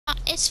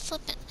it's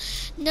flipping.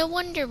 No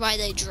wonder why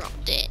they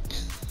dropped it.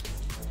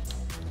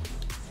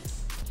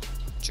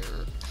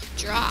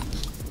 Drop.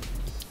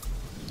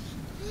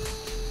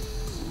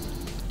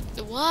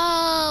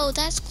 Whoa,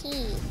 that's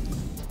cool.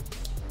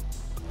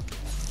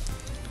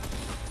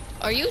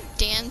 Are you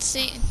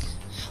dancing?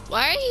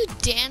 Why are you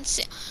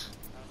dancing?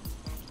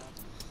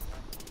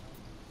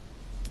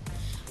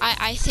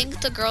 I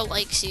think the girl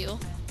likes you.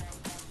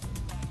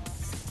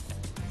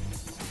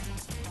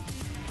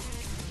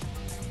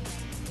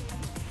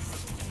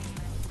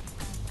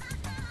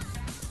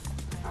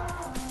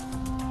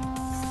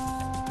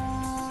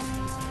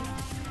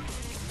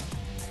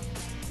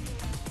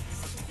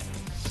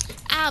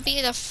 I'll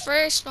be the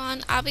first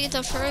one. I'll be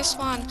the first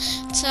one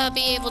to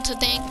be able to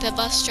thank the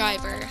bus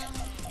driver.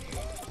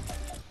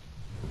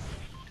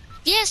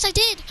 Yes, I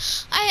did.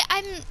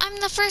 I'm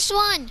the first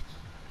one.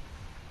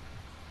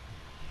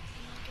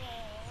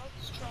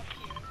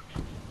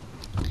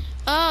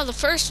 Oh, the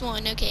first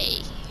one.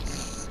 Okay.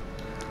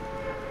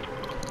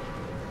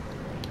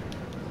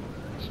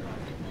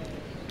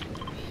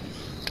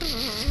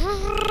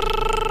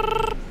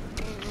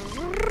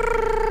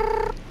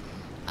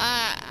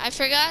 I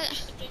forgot.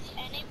 If there's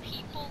any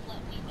people, let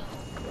me know.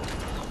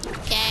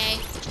 Okay.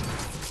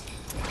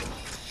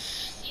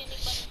 See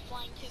anybody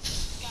flying to the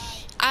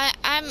sky?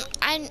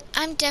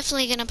 I'm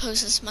definitely gonna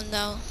post this one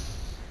though.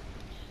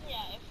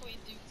 Yeah, if we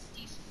do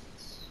decent.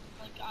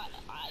 Like I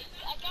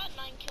got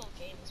 9 kill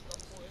games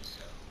before,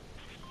 so.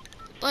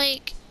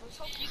 Like. Let's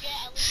hope you get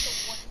at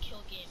least a 1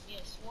 kill game.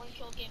 Yes, 1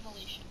 kill game,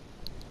 Alicia.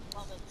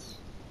 Love it.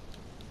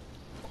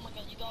 Oh my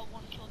god, you got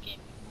 1 kill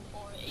game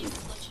before a legend.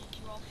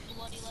 You're all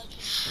bloody legend.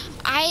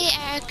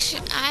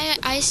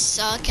 I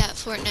suck at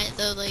Fortnite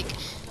though. Like.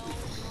 No,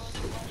 you're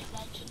a bloody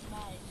legend,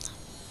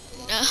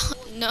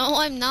 mate. No,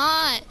 I'm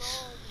not.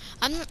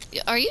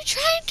 Are you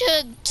trying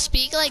to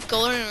speak like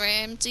Gordon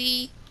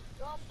Ramsay?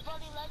 You're a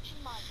bloody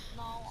legend, mate.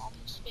 No, I'm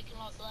speaking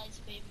like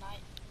lazy beam,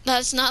 mate.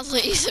 That's not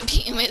laser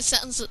beam. It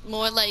sounds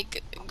more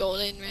like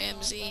Gordon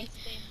Ramsay.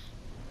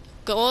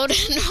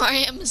 Gordon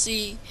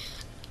Ramsay.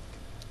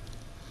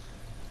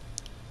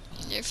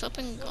 You're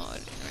flipping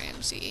Gordon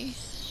Ramsay.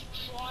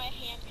 Try a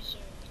hand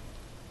reserve.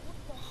 What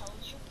the hell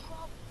is your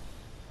problem?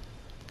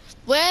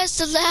 Where's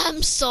the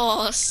lamb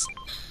sauce?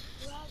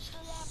 Where's the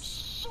lamb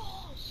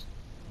sauce?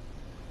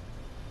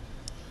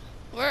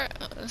 Where?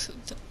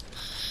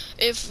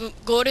 If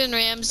Gordon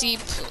Ramsay,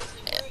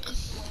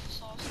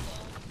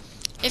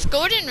 if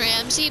Gordon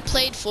Ramsay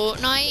played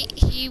Fortnite,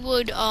 he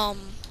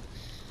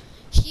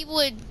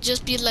would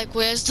just be like,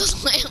 "Where's the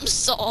lamb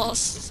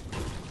sauce?"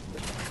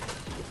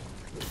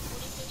 What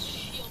is this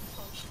shield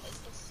potion? It's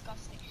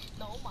disgusting.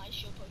 No, my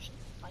shield potion.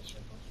 My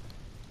shield potion.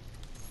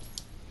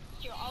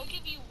 Here, I'll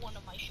give you one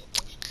of my shield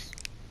potions.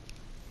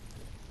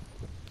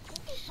 I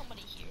think there's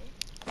somebody here.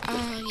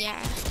 Oh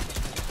yeah.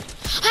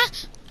 Ah!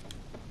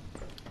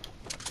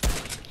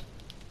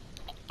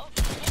 Oh,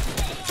 is it the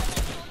AI that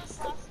killed us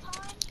last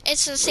time?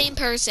 It's the same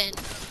person. It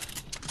was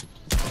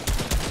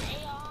an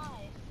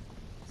AI. It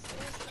was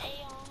an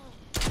AI.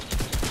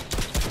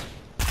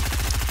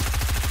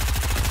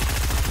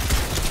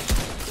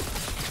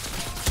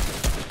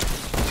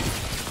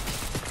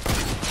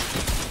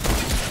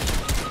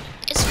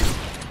 It's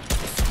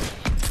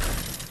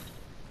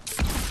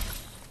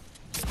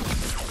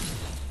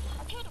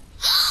I killed him.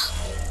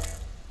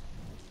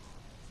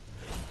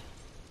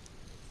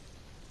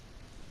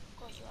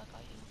 Got you, I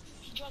got you.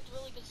 He dropped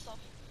really good stuff.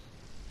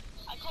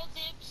 I called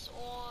dibs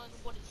on,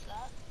 what is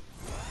that?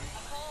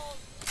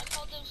 I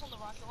called dibs on the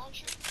rocket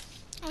launcher.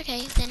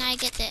 okay. Then I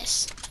get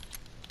this.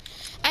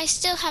 I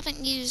still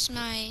haven't used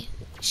my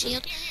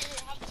shield. Here,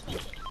 have this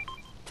medkit.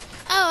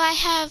 Oh, I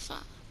have.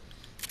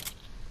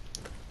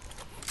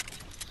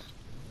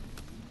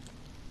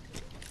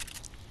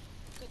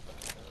 Good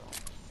looking girl.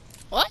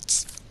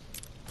 What?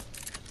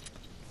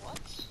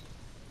 What?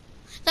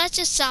 That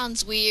just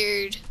sounds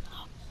weird.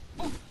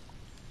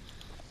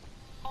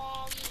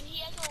 He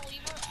has a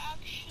lever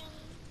action.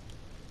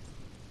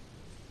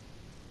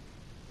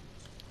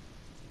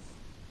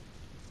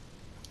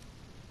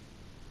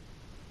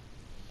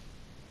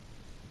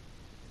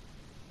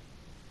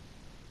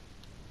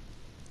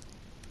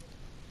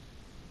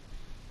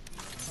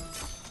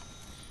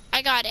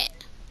 I got it.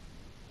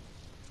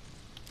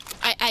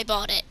 I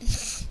bought it.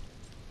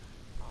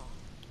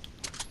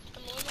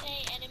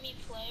 Eliminate enemy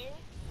player.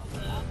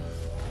 Okay,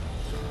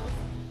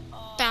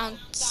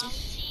 Bounce.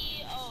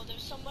 Bounty. Oh,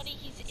 there's somebody,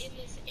 he's in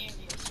this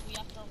area, so we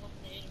have to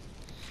eliminate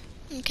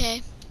him.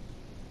 Okay.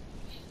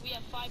 We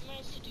have 5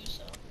 minutes to do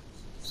so.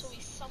 So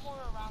he's somewhere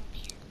around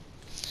here.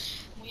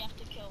 We have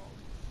to kill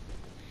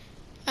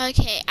him.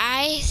 Okay,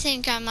 I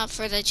think I'm up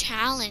for the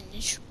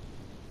challenge.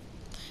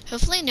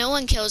 Hopefully no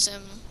one kills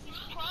him. He's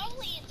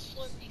probably in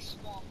Slurpy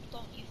Swamp,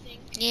 don't you think?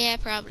 Yeah,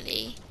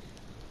 probably.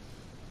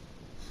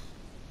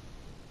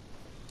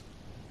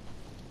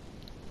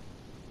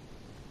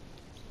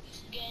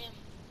 Get him.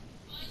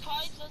 He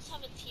probably does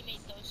have a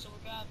teammate though, so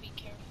we're gonna be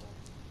careful.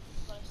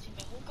 But his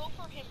teammate. We'll go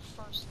for him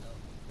first though.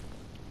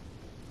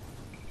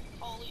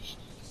 Holy sh!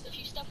 If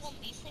you step on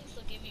these things,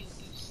 they'll give you a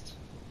boost.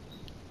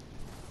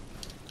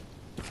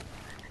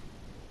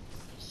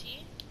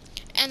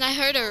 And I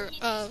heard a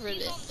He's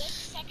ribbit. on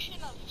this section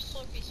of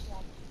Slurpee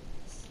Swamp.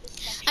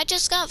 This section. I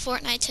just got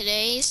Fortnite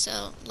today,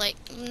 so like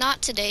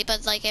not today,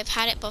 but like I've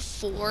had it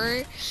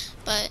before.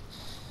 But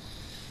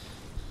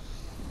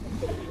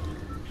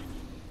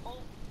Oh,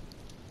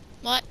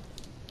 what?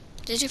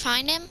 Did you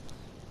find him?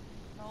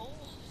 no.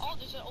 Oh,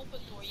 there's an open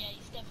door. Yeah,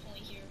 he's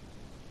definitely here.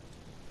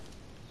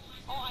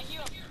 Oh, I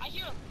hear him. I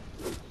hear him.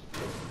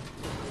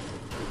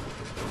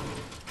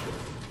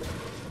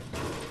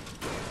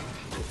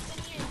 He's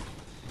in here.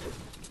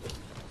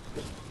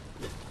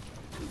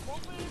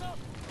 Open it up.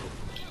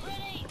 Get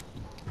ready.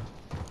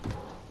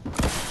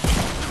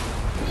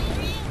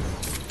 There he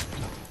is.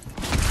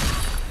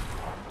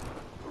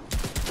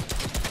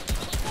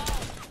 Really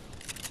bad.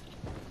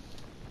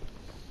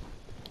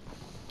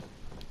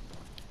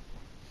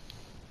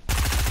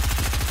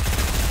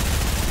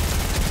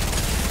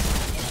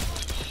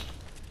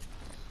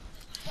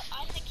 But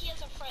I think he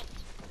has a friend.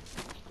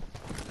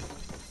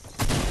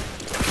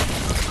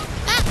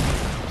 Ah!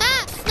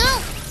 Ah! No!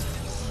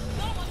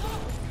 Got him, I got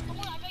him. Come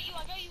on, I got you,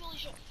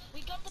 Alicia.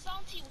 We got the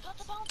bounty,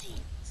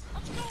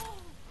 Let's go.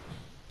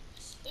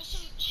 There's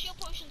some shield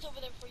potions over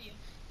there for you.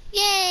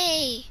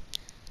 Yay!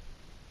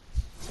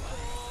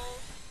 Oh,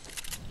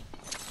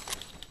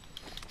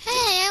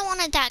 Hey, I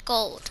wanted that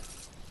gold.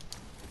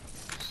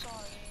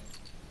 sorry.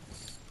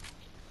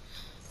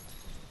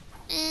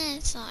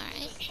 It's There's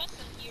alright. a chest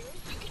in here.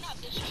 You can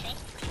have this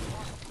chest if you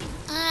want.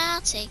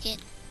 I'll take it.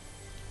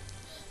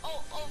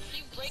 Oh, if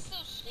you break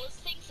those sword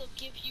things, they'll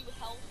give you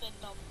health and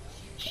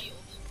shield.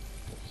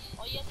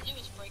 All you have to do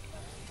is break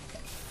them.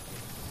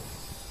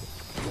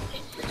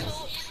 Okay,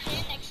 so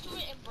stand next to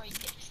it and break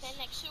it. Stand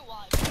next to it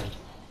while I break it.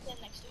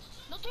 Stand next to it.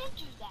 No, don't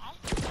do that.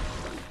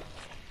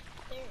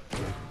 There.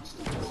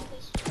 Stand next to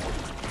this.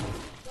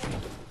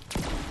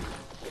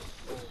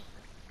 Boom.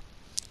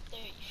 There,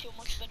 you feel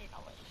much better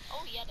now, right?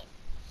 Oh, yeah.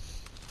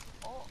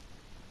 Oh.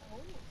 Oh.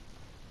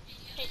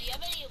 Hey, do you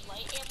have any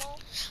light ammo?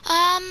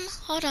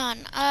 Hold on.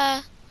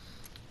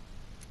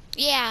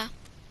 Yeah.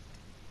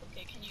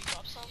 Okay, can you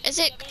drop some? Is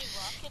Do you it- have any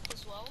rockets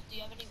as well? Do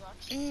you have any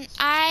rocks?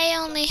 I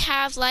only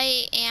have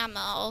light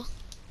ammo.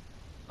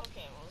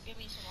 Okay, well, give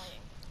me some light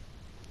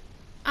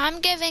ammo.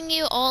 I'm giving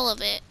you all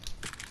of it.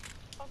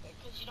 Okay,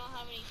 because you don't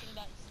have anything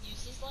that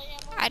uses light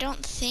ammo? I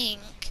don't think.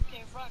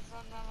 Okay, run.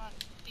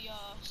 The,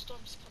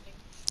 storm's coming.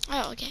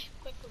 Oh, okay.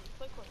 Quickly.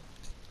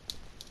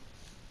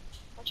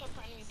 Watch out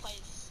for enemy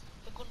players.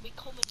 They're gonna be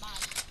coming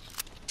mad.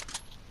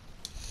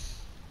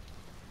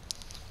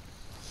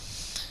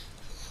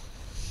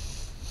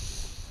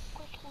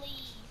 Quickly.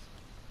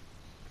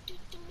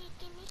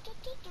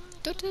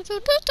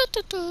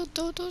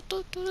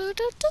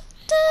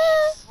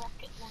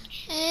 Rocket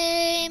launch.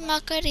 Hey,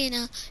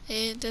 Macarena.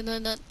 Hey,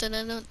 Macarena.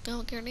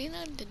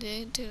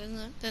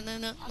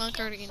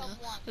 Macarena.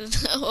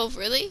 Oh,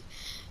 really?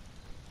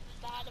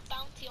 That had a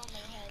bounty on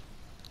their head.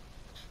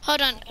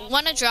 Hold on.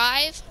 Wanna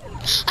drive?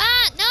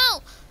 Ah,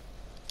 no!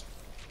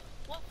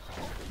 What?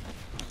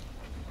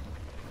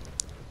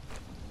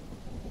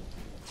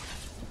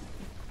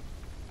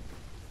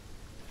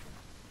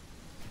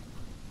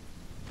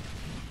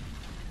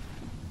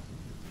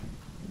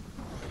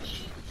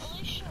 Shoot,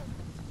 Alicia.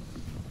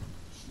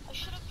 I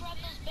should have grabbed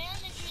those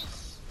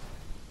bandages.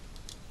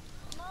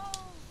 No.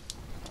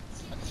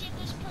 Let's see if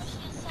this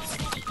person is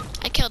selling any.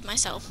 I killed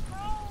myself.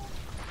 No.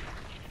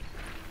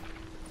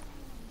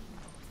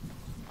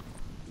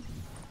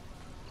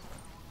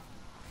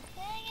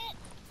 Dang it.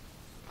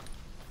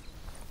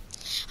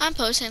 I'm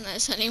posting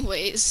this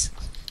anyways.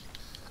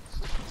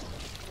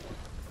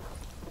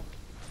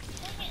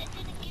 Dang it, it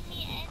didn't give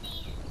me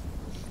any.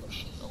 Oh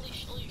shoot,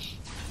 Alicia.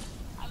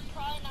 I'm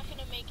probably not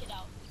gonna make it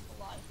out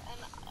alive. And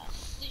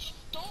Alicia,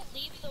 don't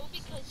leave though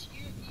because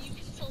you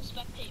can still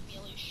spectate me,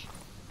 Alicia.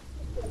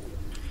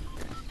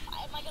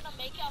 Am I gonna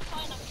make it? I'm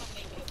probably not gonna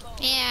make it,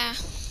 but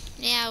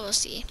Yeah, we'll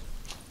see.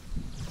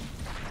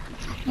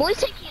 I'm only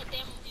taking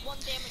one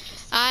damage.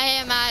 I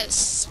am at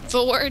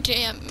 4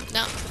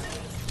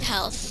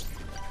 health.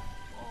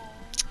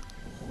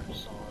 Oh,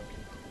 sorry.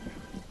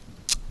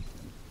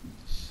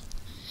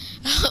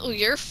 Oh,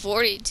 you're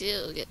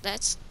 42.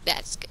 That's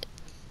good.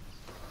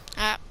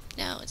 Ah,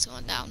 no, it's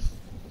going down.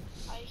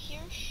 I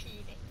hear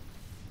shooting.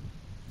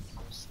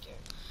 I'm scared.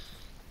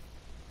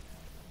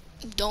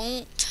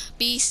 Don't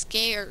be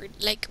scared.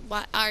 Like,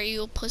 what are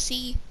you, a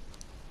pussy?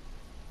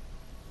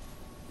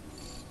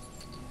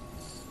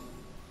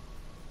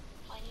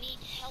 I need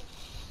help.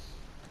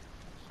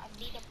 I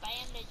need a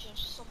bandage of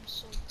some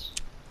sort.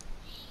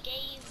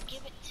 Game,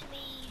 give it to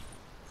me.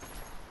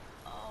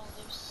 Oh,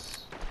 there's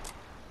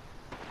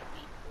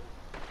people.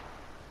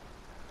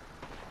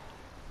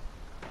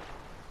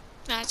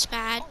 That's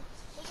bad. Oh,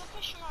 there's a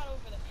fishing rod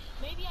over there.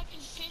 Maybe I can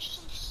fish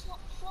some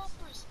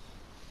floppers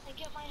and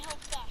get my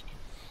health back.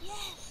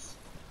 Yes!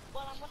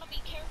 But I'm gonna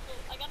be careful.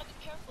 I gotta be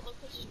careful though,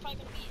 because there's probably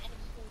gonna be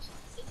enemy pools.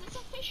 Is this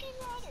a fishing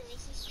rod or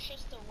is this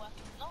just a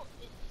weapon? No,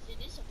 it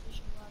is a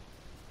fishing rod.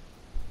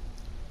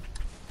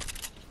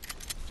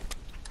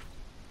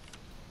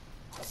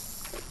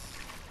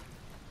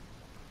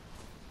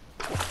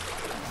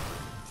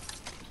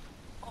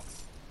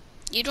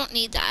 You don't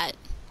need that.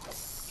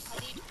 I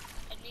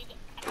need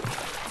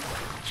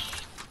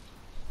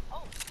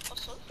oh, a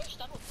swordfish,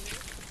 that'll do.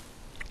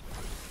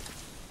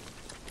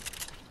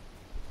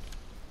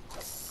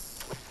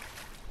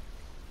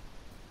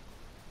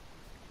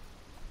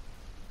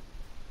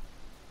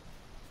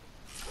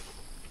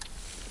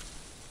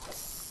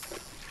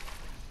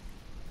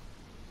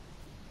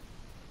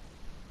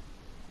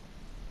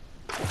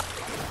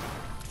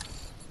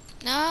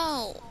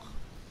 No.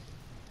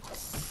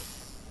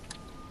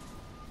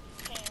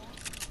 Okay.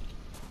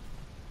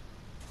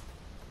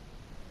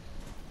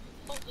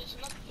 Oh, there's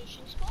another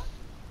fishing spot?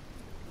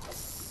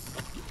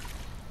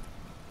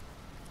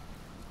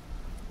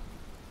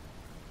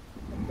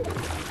 I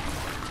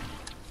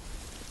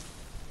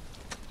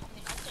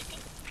mean, I'll take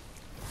it.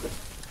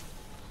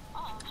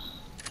 Ah,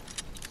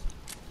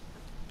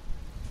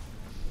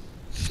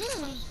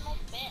 personal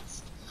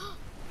best.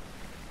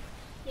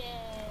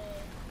 Yay.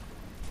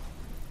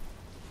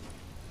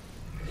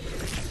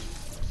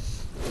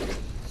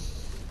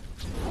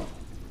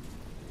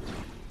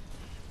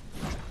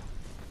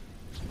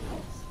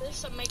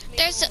 This will make me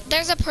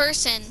There's a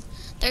person.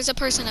 There's a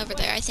person over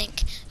there, I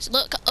think. So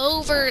look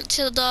over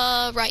to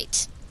the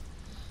right.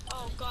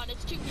 oh god,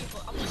 it's two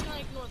people. I'm just gonna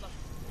ignore them.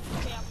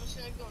 Okay, I'm just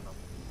gonna ignore them.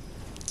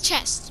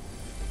 Chest.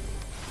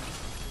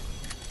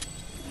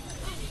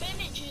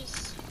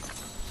 Bandages.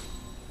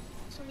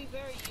 It's gonna be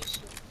very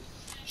useful.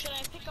 Should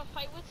I pick a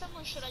fight with them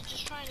or should I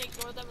just try and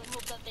ignore them and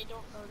hope that they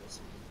don't notice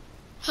me?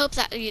 Hope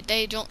that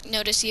they don't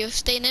notice you.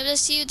 If they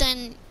notice you,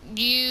 then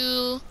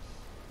you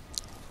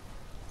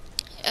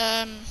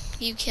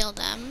you kill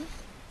them.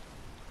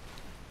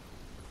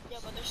 Yeah,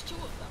 but there's two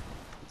of them.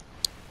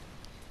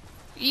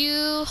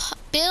 You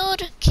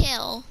build,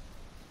 kill.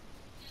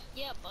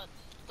 Yeah, but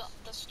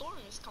the storm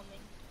is coming.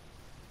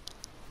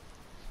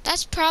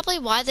 That's probably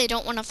why they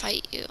don't want to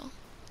fight you.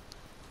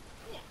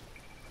 Yeah.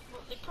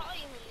 Well, they probably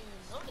haven't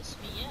even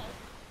noticed me yet.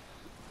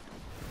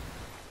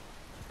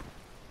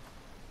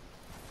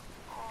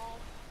 Oh,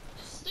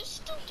 there's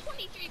still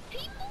 23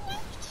 people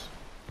left?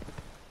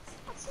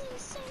 That's an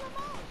insane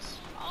amount.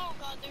 Oh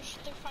god, they're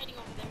fighting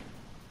over there.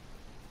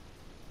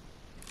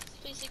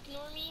 Please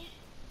ignore me.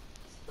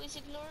 Please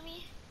ignore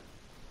me.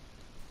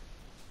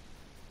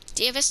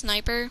 Do you have a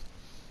sniper?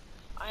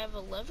 I have a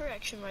lever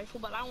action rifle,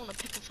 but I don't want to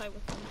pick a fight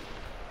with them.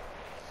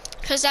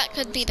 Because that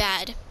could be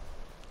bad.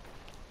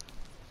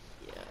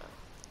 Yeah.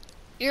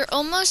 You're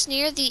almost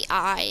near the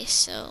eye,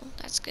 so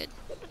that's good.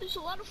 Yeah, but there's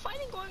a lot of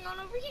fighting going on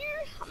over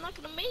here. I'm not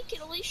gonna make it,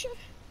 Alicia.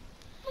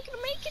 I'm not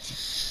gonna make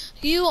it.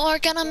 You are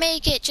gonna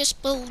make it.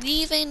 Just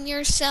believe in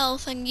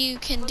yourself and you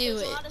can do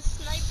There's it. a lot of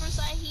snipers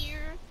I hear.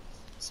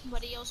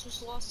 Somebody else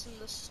was lost in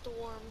the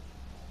storm.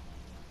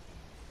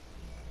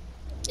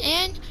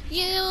 And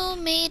you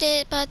made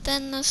it, but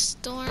then the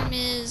storm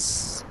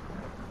is...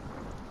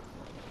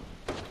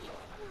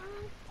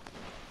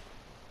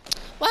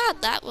 Wow,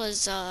 that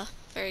was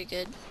very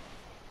good.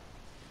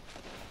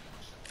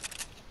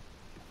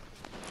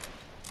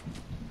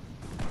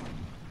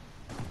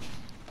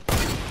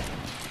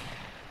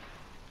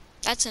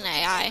 That's an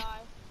AI.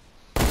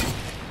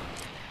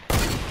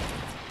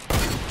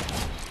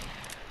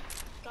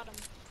 Got him.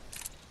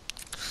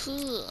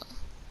 Cool.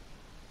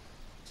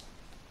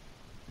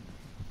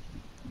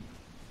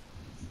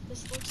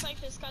 This looks like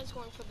this guy's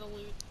going for the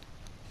loot.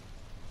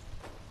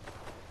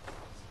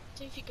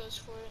 See if he goes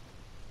for it.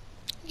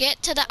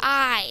 Get to the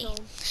eye. No.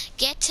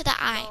 Get to the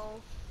eye.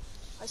 No.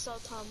 I saw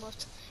Tom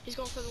left. He's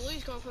going for the loot.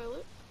 He's going for the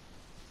loot.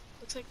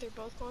 Looks like they're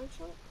both going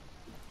for it.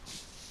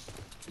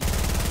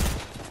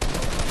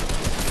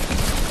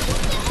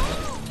 What the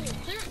hell?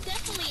 They're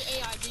definitely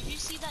AI. Did you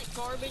see that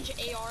garbage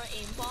AR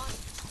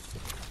aimbot?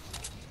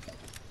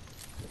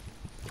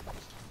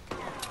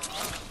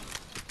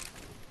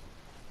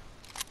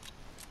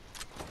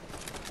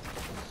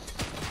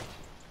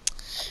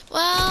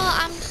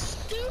 Well,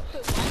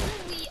 Stupid. Why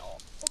did we?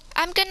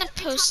 I'm gonna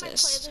Every post time I play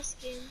this. this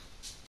game,